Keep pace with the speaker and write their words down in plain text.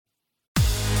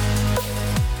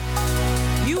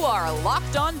are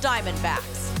Locked On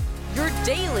Diamondbacks, your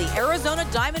daily Arizona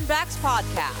Diamondbacks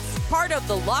podcast, part of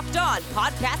the Locked On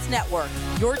Podcast Network,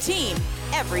 your team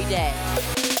every day.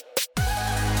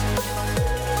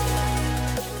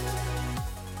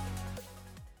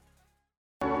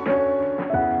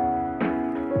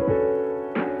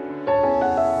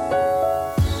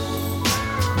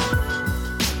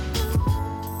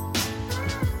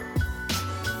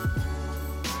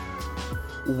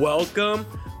 Welcome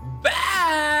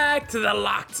back to the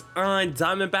Locked On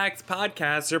Diamondbacks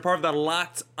podcast. You're part of the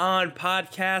Locked On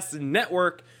Podcast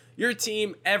Network. Your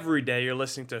team every day. You're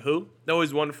listening to who? The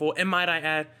always wonderful, and might I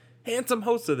add, handsome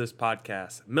host of this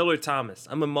podcast, Miller Thomas.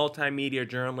 I'm a multimedia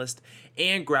journalist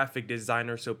and graphic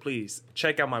designer, so please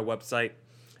check out my website.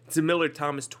 It's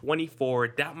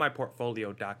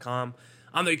millerthomas24.myportfolio.com.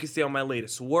 On there you can see all my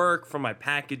latest work, from my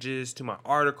packages to my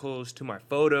articles to my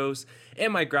photos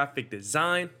and my graphic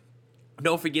design.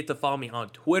 Don't forget to follow me on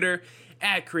Twitter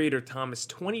at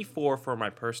CreatorThomas24 for my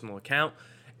personal account,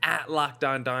 at Locked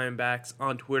On Diamondbacks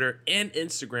on Twitter and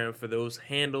Instagram for those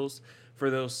handles, for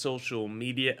those social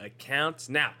media accounts.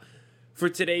 Now, for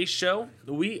today's show,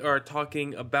 we are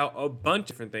talking about a bunch of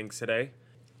different things today.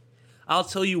 I'll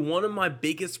tell you one of my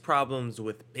biggest problems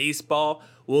with baseball.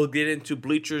 We'll get into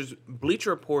Bleacher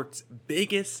Report's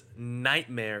biggest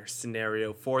nightmare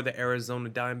scenario for the Arizona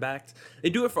Diamondbacks. They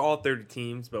do it for all 30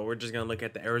 teams, but we're just going to look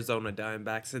at the Arizona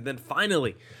Diamondbacks. And then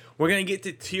finally, we're going to get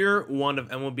to Tier 1 of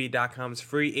MLB.com's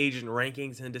free agent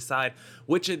rankings and decide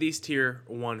which of these Tier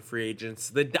 1 free agents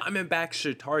the Diamondbacks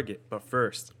should target. But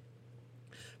first,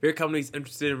 if your company is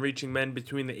interested in reaching men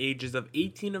between the ages of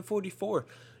 18 and 44,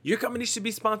 your company should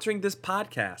be sponsoring this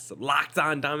podcast. Locked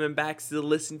On Diamondbacks is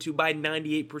listened to by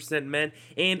 98% men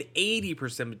and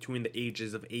 80% between the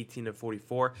ages of 18 and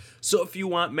 44. So if you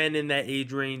want men in that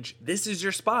age range, this is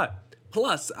your spot.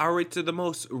 Plus, our rates are the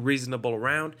most reasonable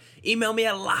around. Email me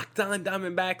at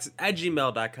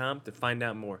lockedondiamondbacks@gmail.com to find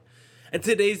out more. And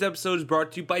today's episode is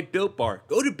brought to you by Built Bar.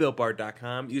 Go to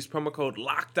BuiltBar.com, use promo code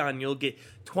LOCKEDON, you'll get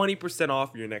 20%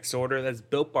 off your next order. That's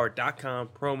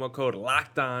BuiltBar.com, promo code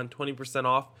LOCKEDON, 20%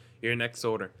 off your next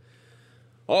order.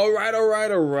 All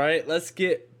right. Let's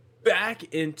get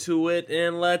back into it,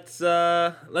 and let's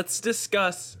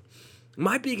discuss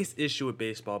my biggest issue with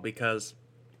baseball, because,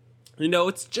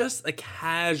 it's just a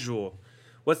casual.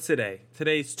 What's today?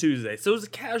 Today's Tuesday. So it was a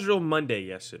casual Monday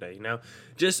yesterday,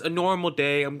 just a normal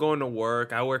day. I'm going to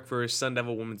work. I work for Sun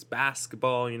Devil Women's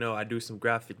Basketball. I do some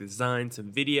graphic design,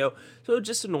 some video. So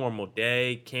just a normal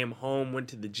day. Came home, went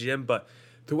to the gym. But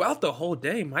throughout the whole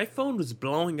day, my phone was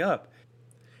blowing up.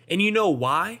 And you know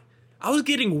why? I was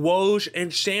getting Woj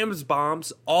and Shams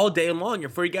bombs all day long.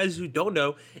 And for you guys who don't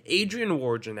know, Adrian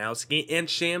Wojnarowski and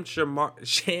Shams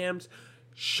Charania,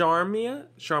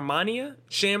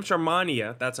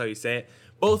 that's how you say it.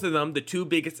 Both of them, the two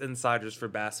biggest insiders for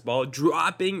basketball,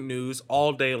 dropping news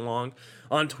all day long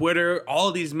on Twitter.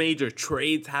 All these major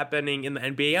trades happening in the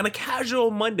NBA on a casual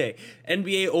Monday.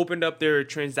 NBA opened up their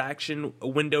transaction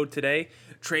window today.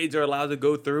 Trades are allowed to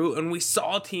go through, and we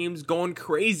saw teams going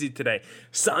crazy today.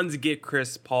 Suns get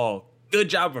Chris Paul. Good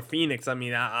job for Phoenix.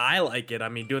 I like it.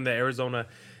 Doing the Arizona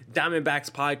Diamondbacks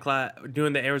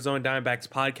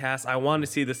podcast. I want to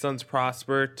see the Suns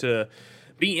prosper to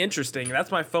be interesting. That's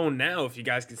my phone now. If you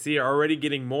guys can see, already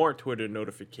getting more Twitter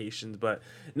notifications, but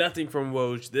nothing from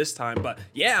Woj this time. But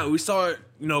yeah, we saw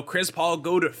Chris Paul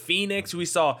go to Phoenix. We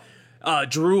saw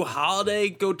Jrue Holiday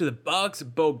go to the Bucks.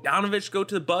 Bogdanovich go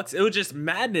to the Bucks. It was just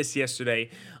madness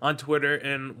yesterday on Twitter.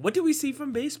 And what did we see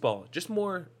from baseball? Just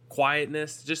more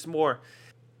quietness. Just more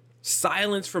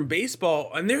silence from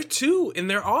baseball, and they're too in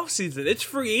their offseason. It's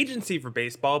free agency for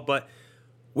baseball, but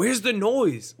where's the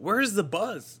noise? Where's the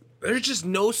buzz? There's just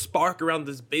no spark around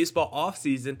this baseball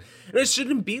offseason, and it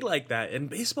shouldn't be like that. And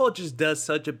baseball just does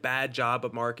such a bad job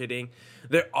of marketing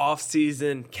their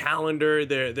offseason calendar,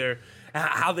 their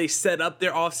how they set up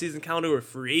their offseason calendar with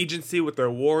free agency, with their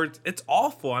awards. It's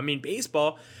awful.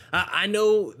 Baseball, I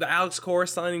know the Alex Cora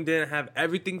signing didn't have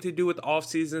everything to do with the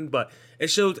offseason, but it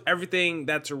shows everything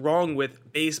that's wrong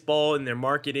with baseball and their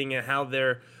marketing and how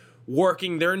they're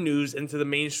working their news into the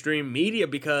mainstream media,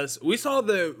 because we saw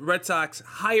the Red Sox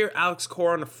hire Alex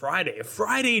Cora on a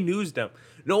Friday news dump.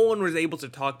 No one was able to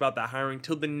talk about that hiring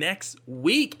till the next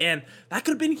week, and that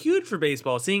could have been huge for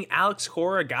baseball. Seeing Alex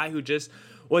Cora, a guy who just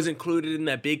was included in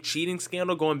that big cheating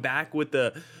scandal, going back with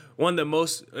one of the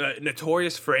most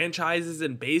notorious franchises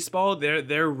in baseball,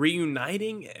 they're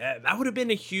reuniting. That would have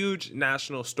been a huge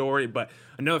national story, but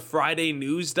another Friday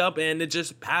news dump, and it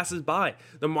just passes by.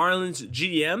 The Marlins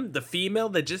GM, the female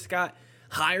that just got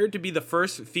hired to be the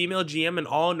first female GM in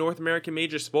all North American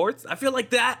major sports. I feel like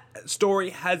that story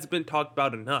has been talked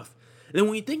about enough. And then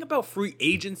when you think about free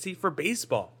agency for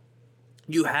baseball,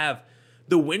 you have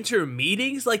the winter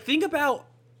meetings. Like, think about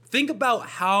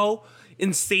how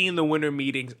insane the winter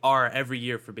meetings are every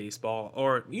year for baseball,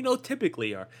 or,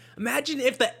 typically are. Imagine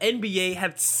if the NBA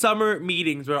had summer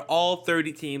meetings where all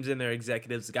 30 teams and their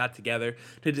executives got together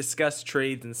to discuss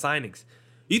trades and signings.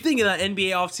 You think that NBA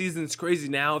offseason is crazy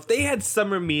now? If they had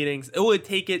summer meetings, it would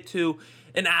take it to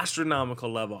an astronomical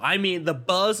level. I mean, the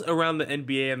buzz around the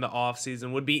NBA in the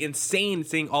offseason would be insane,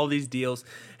 seeing all these deals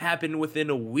happen within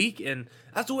a week, and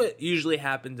that's what usually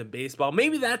happens in baseball.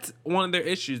 Maybe that's one of their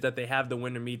issues, that they have the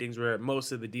winter meetings where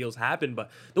most of the deals happen,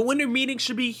 but the winter meetings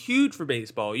should be huge for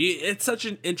baseball. It's such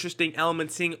an interesting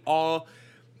element, seeing all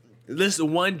this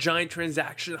one giant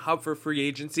transaction hub for free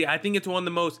agency. I think it's one of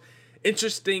the most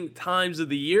interesting times of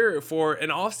the year for an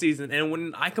offseason, and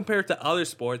when I compare it to other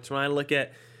sports, when I look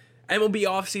at MLB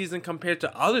offseason compared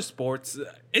to other sports,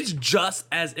 it's just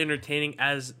as entertaining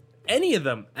as any of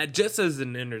them, just as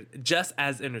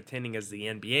entertaining as the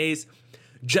NBA's,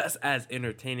 just as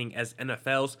entertaining as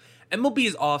NFL's.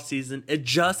 MLB's offseason is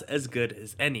just as good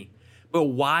as any. But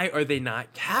why are they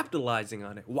not capitalizing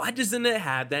on it? Why doesn't it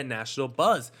have that national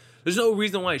buzz? There's no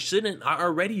reason why it shouldn't. I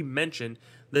already mentioned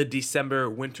the December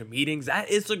winter meetings. That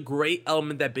is a great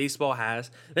element that baseball has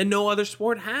that no other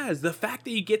sport has. The fact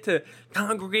that you get to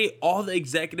congregate all the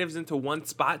executives into one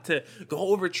spot to go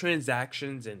over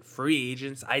transactions and free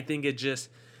agents, I think it's just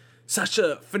such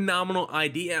a phenomenal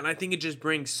idea, and I think it just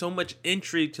brings so much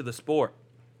intrigue to the sport.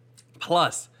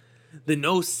 Plus, the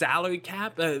no salary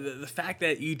cap, the fact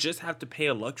that you just have to pay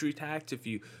a luxury tax if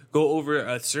you go over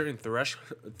a certain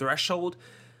threshold,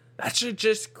 that should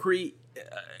just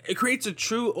it creates a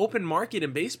true open market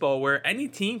in baseball where any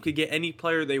team could get any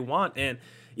player they want. And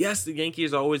yes, the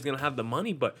Yankees are always going to have the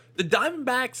money, but the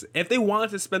Diamondbacks, if they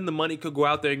wanted to spend the money, could go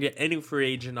out there and get any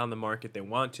free agent on the market they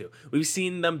want to. We've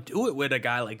seen them do it with a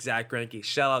guy like Zach Greinke,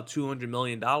 shell out $200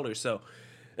 million. So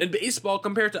in baseball,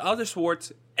 compared to other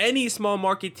sports, any small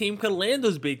market team can land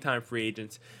those big time free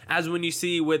agents. As when you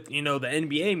see with, the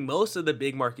NBA, most of the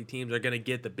big market teams are going to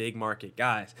get the big market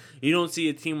guys. You don't see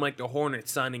a team like the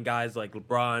Hornets signing guys like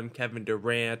LeBron, Kevin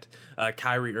Durant,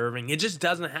 Kyrie Irving. It just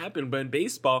doesn't happen. But in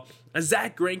baseball, a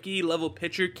Zach Greinke level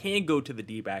pitcher can go to the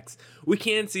D-backs. We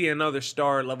can see another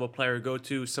star level player go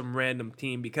to some random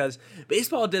team, because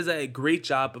baseball does a great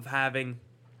job of having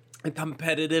a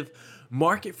competitive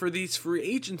market for these free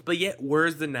agents, but yet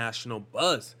where's the national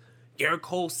buzz? Garrett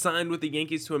Cole signed with the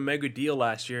Yankees to a mega deal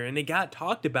last year, and it got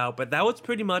talked about, but that was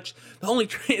pretty much the only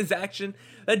transaction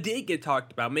that did get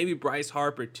talked about. Maybe Bryce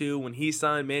Harper too, when he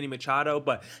signed Manny Machado,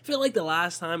 but I feel like the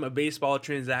last time a baseball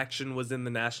transaction was in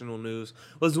the national news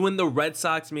was when the Red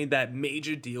Sox made that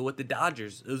major deal with the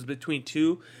Dodgers. It was between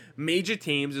two major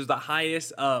teams. It was the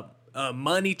highest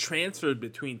money transferred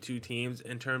between two teams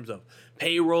in terms of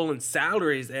payroll and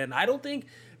salaries, and I don't think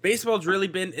baseball's really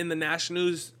been in the national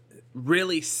news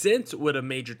really since with a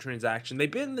major transaction.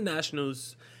 They've been in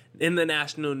the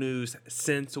national news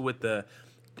since with the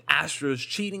Astros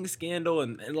cheating scandal,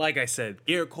 and like I said,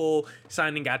 Garrett Cole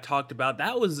signing got talked about.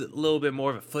 That was a little bit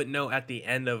more of a footnote at the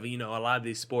end of a lot of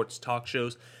these sports talk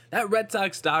shows. That Red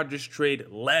Sox-Dodgers trade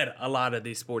led a lot of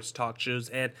these sports talk shows,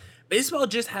 and baseball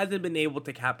just hasn't been able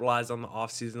to capitalize on the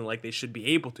offseason like they should be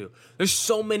able to. There's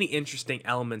so many interesting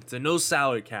elements. The no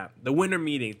salary cap, the winter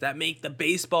meetings that make the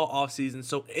baseball offseason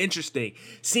so interesting.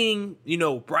 Seeing,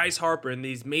 Bryce Harper and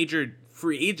these major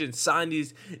free agents sign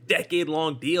these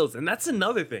decade-long deals. And that's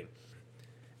another thing.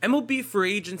 MLB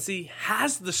free agency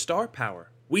has the star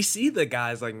power. We see the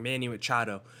guys like Manny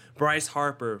Machado, Bryce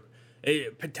Harper,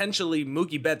 potentially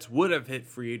Mookie Betts would have hit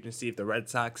free agency if the Red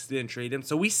Sox didn't trade him.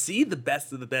 So we see the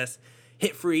best of the best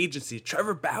hit free agency.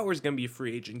 Trevor Bauer is going to be a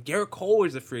free agent. Garrett Cole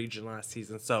was a free agent last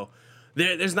season. So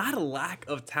there's not a lack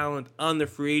of talent on the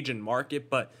free agent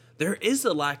market, but there is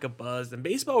a lack of buzz. And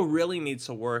baseball really needs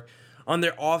to work on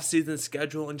their offseason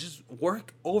schedule and just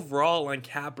work overall on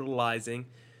capitalizing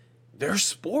their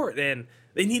sport. And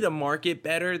they need to market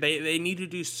better. They need to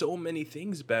do so many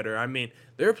things better. I mean,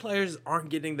 their players aren't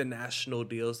getting the national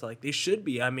deals like they should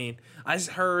be. I mean, I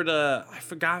heard, I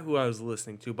forgot who I was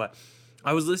listening to, but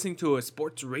I was listening to a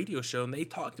sports radio show, and they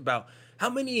talked about how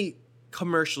many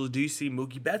commercials do you see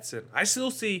Mookie Betts in? I still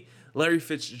see Larry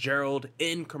Fitzgerald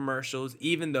in commercials,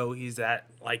 even though he's at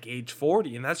like age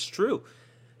 40, and that's true.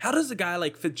 How does a guy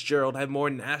like Fitzgerald have more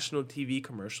national TV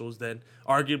commercials than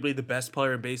arguably the best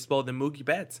player in baseball than Mookie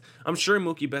Betts? I'm sure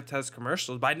Mookie Betts has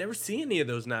commercials, but I never see any of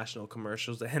those national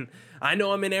commercials. And I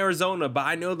know I'm in Arizona, but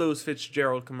I know those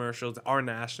Fitzgerald commercials are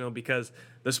national because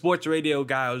the sports radio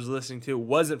guy I was listening to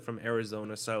wasn't from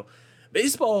Arizona. So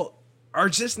baseball are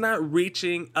just not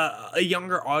reaching a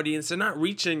younger audience. They're not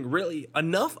reaching really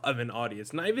enough of an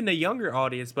audience, not even a younger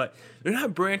audience, but they're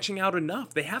not branching out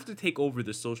enough. They have to take over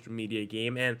the social media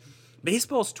game, and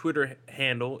baseball's Twitter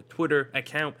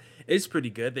account is pretty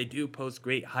good. They do post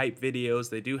great hype videos.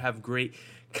 They do have great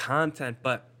content,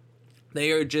 but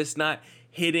they are just not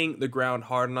hitting the ground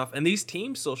hard enough. And these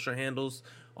team social handles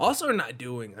also are not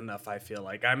doing enough, I feel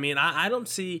like. I mean, I don't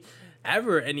see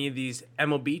ever any of these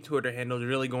MLB Twitter handles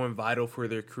really going viral for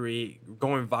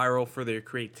their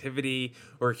creativity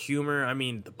or humor. I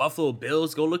mean, the Buffalo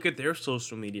Bills, go look at their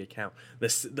social media account.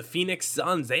 The Phoenix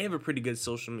Suns, they have a pretty good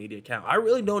social media account. I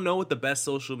really don't know what the best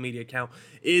social media account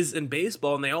is in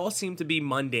baseball, and they all seem to be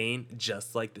mundane,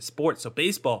 just like the sport. So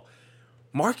baseball,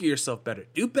 market yourself better.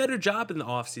 Do a better job in the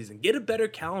offseason. Get a better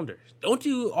calendar. Don't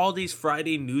do all these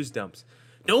Friday news dumps.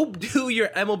 Don't do your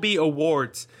MLB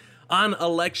awards on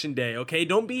election day, okay?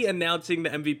 Don't be announcing the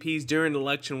MVPs during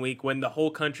election week when the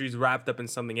whole country's wrapped up in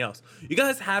something else. You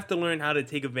guys have to learn how to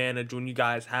take advantage when you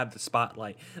guys have the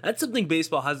spotlight. That's something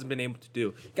baseball hasn't been able to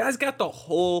do. You guys got the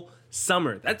whole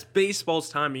summer. That's baseball's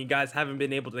time, and you guys haven't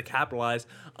been able to capitalize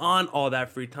on all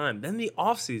that free time. Then the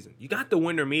offseason, you got the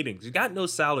winter meetings. You got no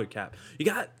salary cap. You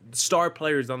got star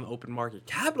players on the open market.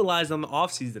 Capitalize on the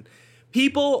offseason.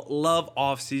 People love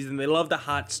offseason. They love the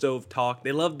hot stove talk.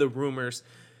 They love the rumors.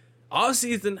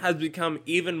 Offseason has become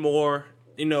even more,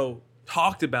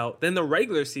 talked about than the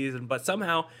regular season, but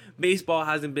somehow baseball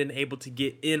hasn't been able to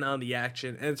get in on the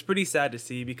action, and it's pretty sad to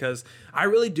see because I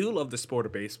really do love the sport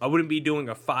of baseball. I wouldn't be doing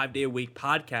a 5-day-a-week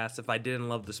podcast if I didn't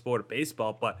love the sport of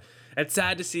baseball, but it's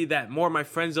sad to see that more of my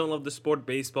friends don't love the sport of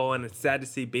baseball, and it's sad to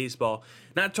see baseball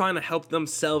not trying to help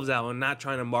themselves out and not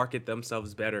trying to market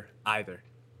themselves better either.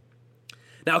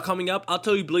 Now, coming up, I'll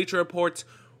tell you Bleacher Report's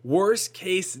worst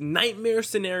case nightmare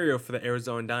scenario for the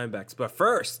Arizona Diamondbacks. But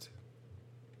first,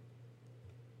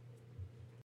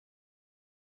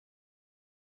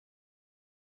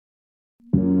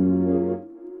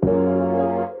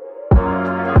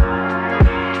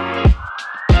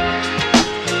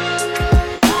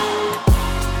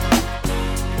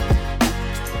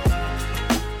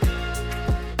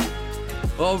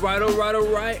 all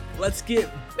right. Let's get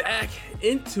back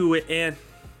into it, and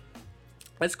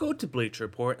let's go to Bleacher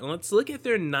Report and let's look at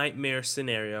their nightmare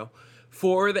scenario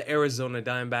for the Arizona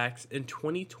Diamondbacks in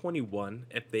 2021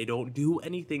 if they don't do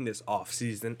anything this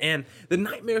offseason. And the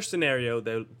nightmare scenario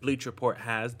that Bleacher Report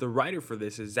has, the writer for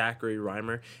this is Zachary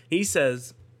Reimer. He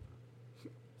says,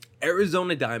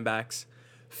 Arizona Diamondbacks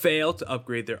fail to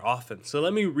upgrade their offense. So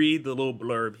let me read the little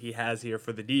blurb he has here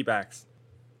for the D-backs.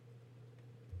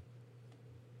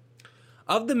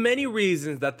 Of the many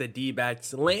reasons that the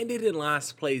D-backs landed in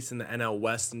last place in the NL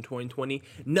West in 2020,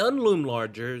 none loom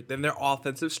larger than their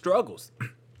offensive struggles.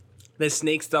 The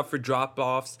Snakes suffered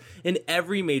drop-offs in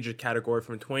every major category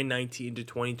from 2019 to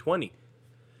 2020,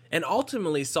 and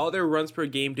ultimately saw their runs per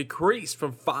game decrease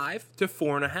from 5 to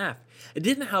 4.5. It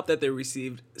didn't help that they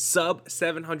received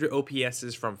sub-700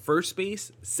 OPSs from first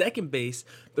base, second base,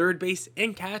 third base,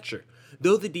 and catcher.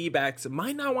 Though the D-backs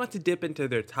might not want to dip into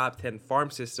their top 10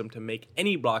 farm system to make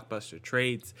any blockbuster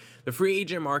trades, the free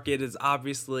agent market is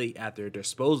obviously at their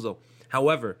disposal.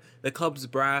 However, the club's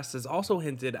brass has also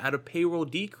hinted at a payroll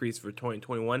decrease for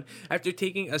 2021 after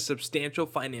taking a substantial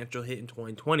financial hit in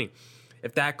 2020.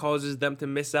 If that causes them to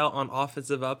miss out on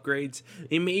offensive upgrades,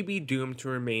 they may be doomed to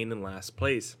remain in last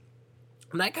place.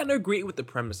 And I kind of agree with the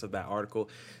premise of that article.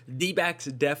 D-backs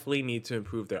definitely need to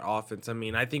improve their offense. I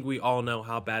mean, I think we all know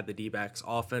how bad the D-backs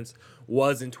offense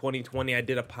was in 2020. I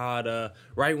did a pod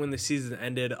right when the season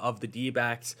ended of the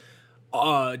D-backs.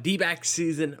 D-backs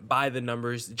season by the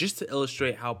numbers just to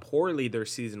illustrate how poorly their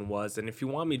season was. And if you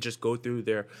want me to just go through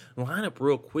their lineup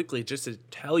real quickly just to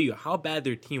tell you how bad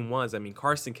their team was. I mean,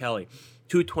 Carson Kelly,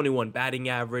 221 batting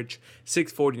average,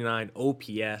 649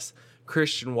 OPS.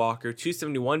 Christian Walker,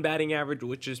 271 batting average,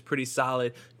 which is pretty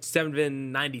solid.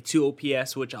 792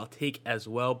 OPS, which I'll take as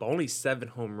well, but only 7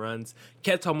 home runs.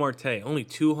 Ketel Marte, only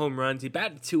 2 home runs. He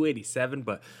batted 287,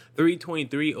 but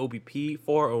 323 OBP,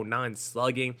 409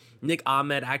 slugging. Nick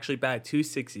Ahmed actually batted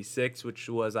 266, which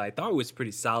was, I thought was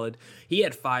pretty solid. He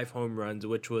had 5 home runs,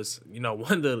 which was,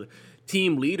 one of the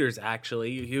team leaders,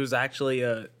 actually. He was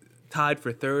actually tied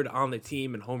for third on the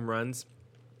team in home runs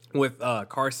with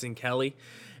Carson Kelly.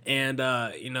 And,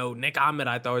 Nick Ahmed,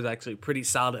 I thought was actually pretty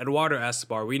solid. Eduardo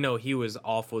Escobar, we know he was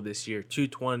awful this year.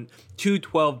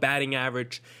 212 batting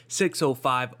average,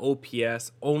 605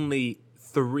 OPS, only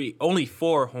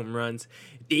 4 home runs.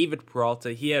 David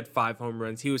Peralta, he had 5 home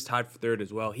runs. He was tied for third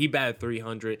as well. He batted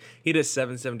 300. He did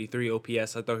 773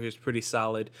 OPS. I thought he was pretty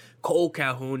solid. Cole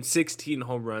Calhoun, 16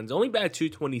 home runs. Only batted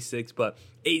 226, but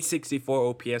 864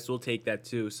 OPS. We'll take that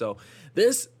too. So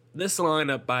this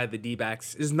lineup by the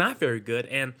D-backs is not very good.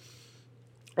 And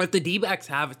if the D-backs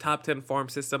have a top 10 farm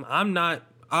system, I'm not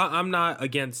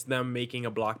against them making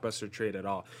a blockbuster trade at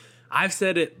all. I've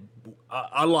said it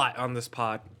a lot on this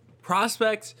pod.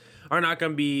 Prospects are not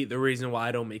going to be the reason why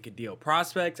I don't make a deal.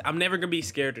 Prospects, I'm never going to be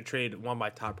scared to trade one of my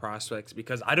top prospects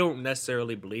because I don't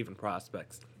necessarily believe in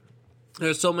prospects.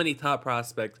 There's so many top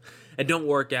prospects that don't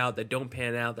work out, that don't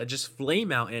pan out, that just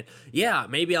flame out. And yeah,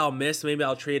 maybe I'll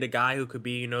trade a guy who could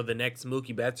be, the next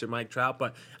Mookie Betts or Mike Trout,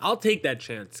 but I'll take that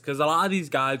chance because a lot of these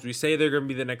guys, we say they're going to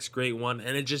be the next great one,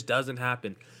 and it just doesn't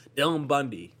happen. Dylan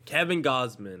Bundy, Kevin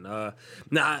Gausman,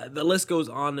 the list goes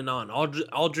on and on.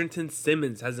 Aldrington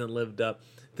Simmons hasn't lived up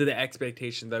to the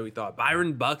expectations that we thought.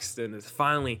 Byron Buxton is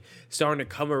finally starting to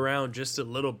come around just a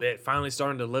little bit, finally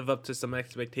starting to live up to some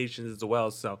expectations as well.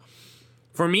 So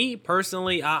for me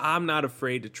personally, I'm not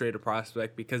afraid to trade a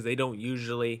prospect because they don't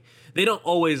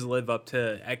always live up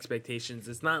to expectations.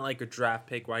 It's not like a draft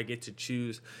pick where I get to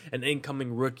choose an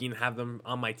incoming rookie and have them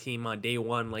on my team on day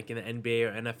one, like in the NBA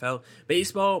or NFL.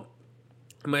 Baseball,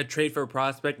 I'm going to trade for a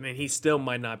prospect, and he still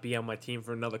might not be on my team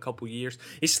for another couple years.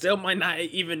 He still might not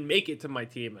even make it to my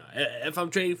team. If I'm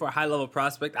trading for a high-level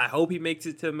prospect, I hope he makes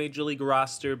it to a Major League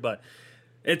roster, but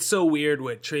it's so weird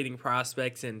with trading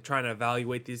prospects and trying to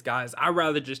evaluate these guys. I'd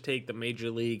rather just take the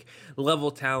Major League level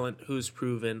talent who's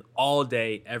proven all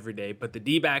day, every day. But the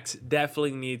D-backs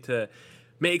definitely need to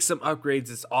make some upgrades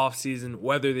this offseason,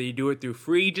 whether they do it through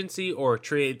free agency or a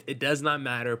trade. It does not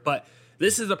matter, but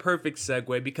this is a perfect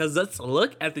segue because let's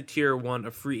look at the tier 1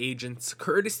 of free agents,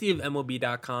 courtesy of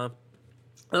MLB.com.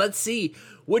 Let's see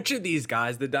which of these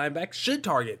guys the Diamondbacks should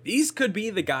target. These could be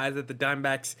the guys that the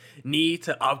Diamondbacks need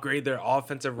to upgrade their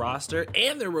offensive roster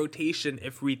and their rotation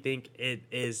if we think it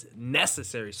is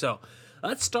necessary. So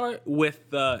let's start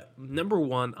with the number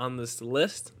 1 on this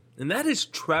list, and that is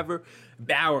Trevor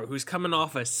Bauer, who's coming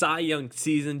off a Cy Young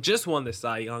season, just won the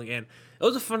Cy Young, and it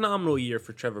was a phenomenal year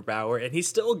for Trevor Bauer, and he's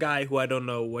still a guy who I don't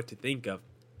know what to think of.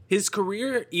 His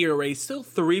career ERA is still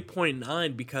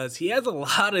 3.9 because he has a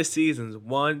lot of seasons.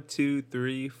 1, 2,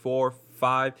 3, 4,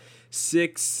 5,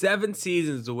 6, 7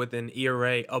 seasons with an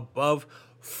ERA above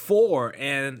 4.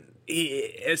 And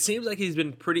it seems like he's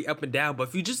been pretty up and down. But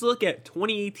if you just look at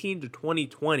 2018 to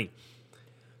 2020,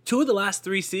 2 of the last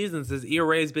 3 seasons, his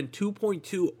ERA has been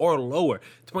 2.2 or lower.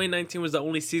 2019 was the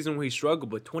only season where he struggled,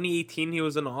 but 2018 he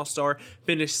was an All-Star,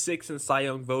 finished 6th in Cy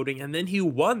Young voting, and then he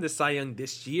won the Cy Young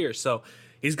this year. So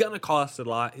he's going to cost a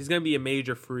lot. He's going to be a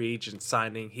major free agent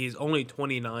signing. He's only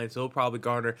 29, so he'll probably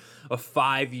garner a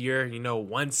 5-year,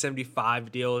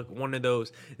 175 deal, one of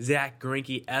those Zach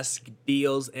Greinke-esque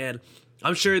deals, and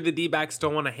I'm sure the D-backs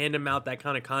don't want to hand him out that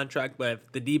kind of contract, but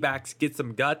if the D-backs get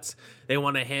some guts, they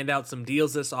want to hand out some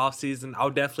deals this offseason,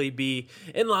 I'll definitely be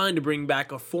in line to bring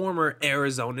back a former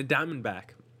Arizona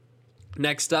Diamondback.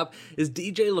 Next up is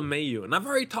DJ LeMahieu, and I've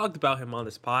already talked about him on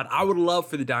this pod. I would love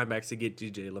for the Diamondbacks to get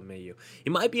DJ LeMahieu. He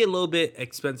might be a little bit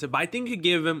expensive, but I think you could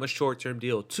give him a short-term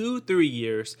deal, 2-3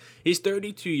 years. He's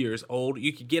 32 years old.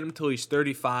 You could get him until he's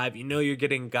 35. You're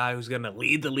getting a guy who's going to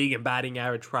lead the league in batting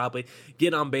average, probably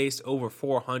get on base over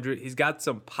 400. He's got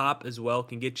some pop as well,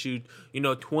 can get you,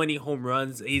 20 home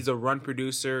runs. He's a run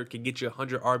producer, can get you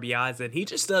 100 RBIs, and he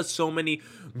just does so many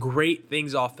great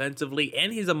things offensively,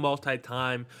 and he's a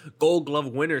multi-time Gold Glove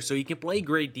winner, so he can play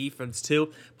great defense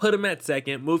too. Put him at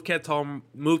second, move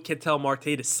Ketel Marte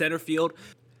to center field,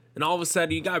 and all of a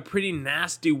sudden you got a pretty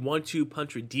nasty 1-2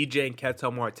 punch with DJ and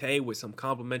Ketel Marte with some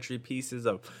complementary pieces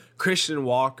of Christian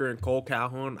Walker and Cole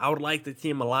Calhoun. I would like the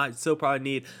team a lot. Still probably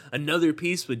need another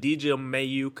piece with DJ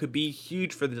LeMahieu. Could be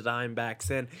huge for the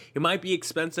Diamondbacks, and it might be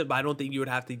expensive, but I don't think you would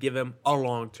have to give him a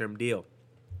long-term deal.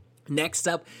 Next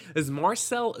up is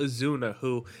Marcell Ozuna,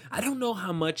 who I don't know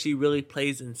how much he really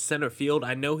plays in center field.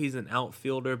 I know he's an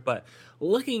outfielder, but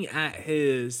looking at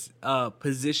his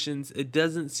positions, it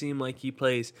doesn't seem like he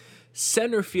plays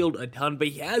center field a ton, but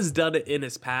he has done it in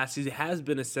his past. He has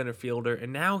been a center fielder,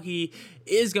 and now he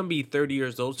is going to be 30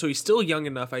 years old, so he's still young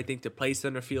enough, I think, to play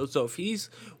center field. So if he's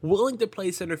willing to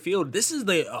play center field, this is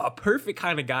a perfect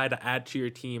kind of guy to add to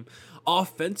your team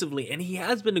offensively, and he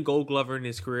has been a Gold Glover in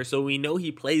his career, so we know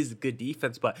he plays good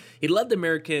defense, but he led the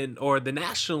the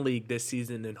National League this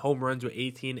season in home runs with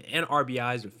 18 and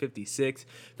RBIs with 56,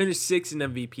 finished 6th in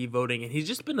MVP voting, and he's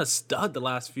just been a stud the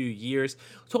last few years.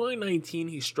 2019,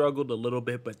 he struggled a little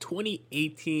bit, but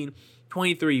 2018,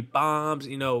 23 bombs,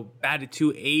 batted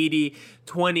 280,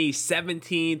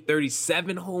 2017,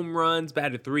 37 home runs,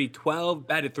 batted 312,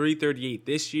 batted 338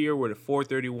 this year with a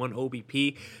 431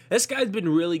 OBP. This guy's been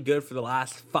really good for the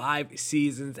last 5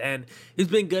 seasons, and he's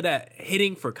been good at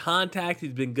hitting for contact.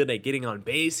 He's been good at getting on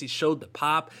base. He showed the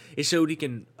pop. He showed he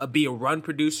can be a run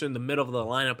producer in the middle of the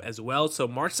lineup as well. So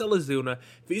Marcell Ozuna,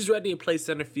 if he's ready to play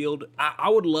center field, I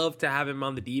would love to have him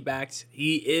on the D-backs.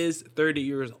 He is 30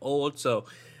 years old, so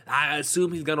I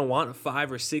assume he's going to want a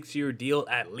 5 or 6 year deal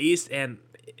at least, and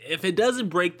if it doesn't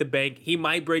break the bank, he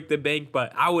might break the bank,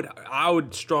 but I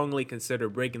would strongly consider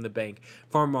breaking the bank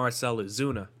for Marcell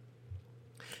Ozuna.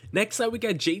 Next up, we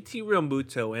got JT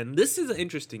Realmuto, and this is an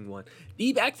interesting one.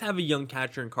 D-backs have a young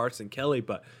catcher in Carson Kelly,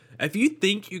 but if you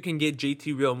think you can get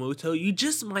JT Realmuto, you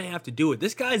just might have to do it.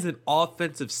 This guy's an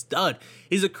offensive stud.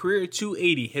 He's a career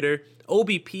 280 hitter.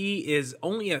 OBP is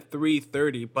only at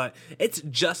 330, but it's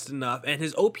just enough, and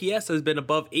his OPS has been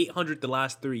above 800 the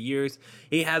last 3 years.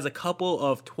 He has a couple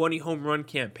of 20 home run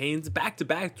campaigns,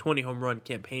 back-to-back 20 home run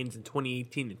campaigns in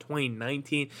 2018 and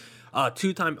 2019.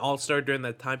 Two-time All-Star during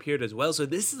that time period as well. So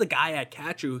this is a guy at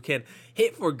catcher who can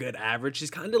hit for good average. He's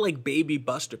kind of like baby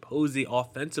Buster Posey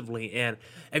offensively. And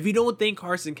if you don't think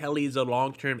Carson Kelly is a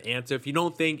long-term answer, if you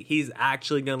don't think he's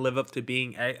actually going to live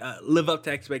up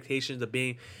to expectations of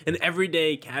being an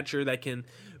everyday catcher that can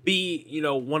be,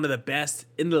 one of the best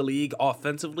in the league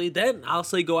offensively, then I'll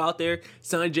say go out there,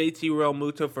 sign JT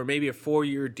Realmuto for maybe a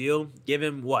 4-year deal. Give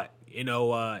him what?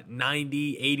 $90,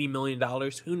 $80 million,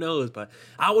 who knows? But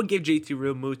I would give JT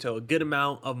Realmuto a good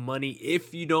amount of money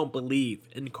if you don't believe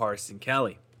in Carson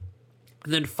Kelly.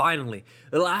 And then finally,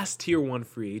 the last tier 1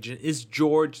 free agent is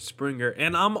George Springer,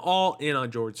 and I'm all in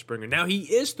on George Springer. Now, he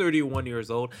is 31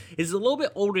 years old. He's a little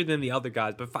bit older than the other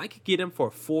guys, but if I could get him for a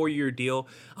 4-year deal,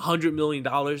 $100 million,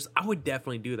 I would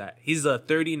definitely do that. He's a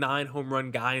 39 home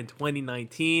run guy in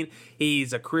 2019.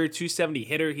 He's a career 270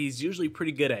 hitter. He's usually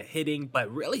pretty good at hitting,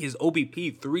 but really his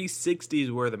OBP 360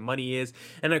 is where the money is,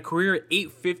 and a career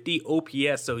 850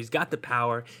 OPS, so he's got the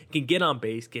power, can get on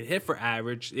base, can hit for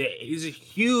average. He's a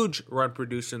huge run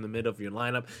producer in the middle of your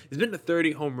lineup. He's been a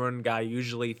 30 home run guy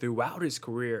usually throughout his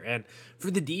career, and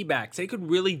for the D-backs, they could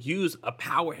really use a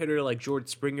power hitter like George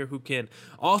Springer who can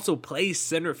also play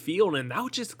center field, and that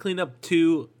would just clean up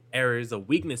 2 areas of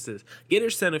weaknesses. Get a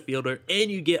center fielder,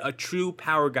 and you get a true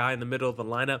power guy in the middle of the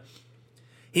lineup.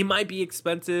 He might be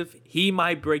expensive. He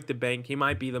might break the bank. He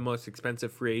might be the most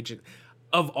expensive free agent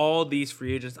of all these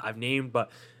free agents I've named,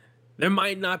 but there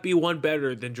might not be one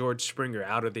better than George Springer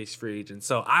out of these free agents.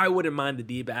 So I wouldn't mind the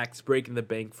D-backs breaking the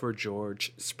bank for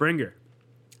George Springer.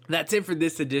 That's it for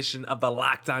this edition of the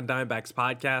Locked On Diamondbacks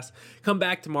podcast. Come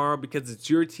back tomorrow because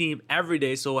it's your team every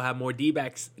day, so we'll have more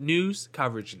D-backs news,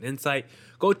 coverage, and insight.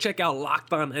 Go check out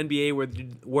Locked On NBA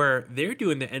where they're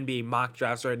doing the NBA mock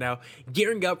drafts right now,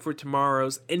 gearing up for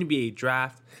tomorrow's NBA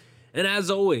draft. And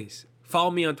as always, follow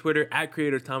me on Twitter at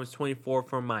CreatorThomas24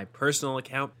 for my personal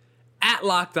account, at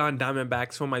Locked On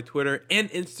Diamondbacks for my Twitter and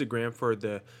Instagram for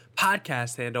the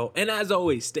podcast handle. And as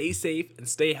always, stay safe and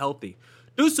stay healthy.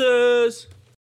 Deuces!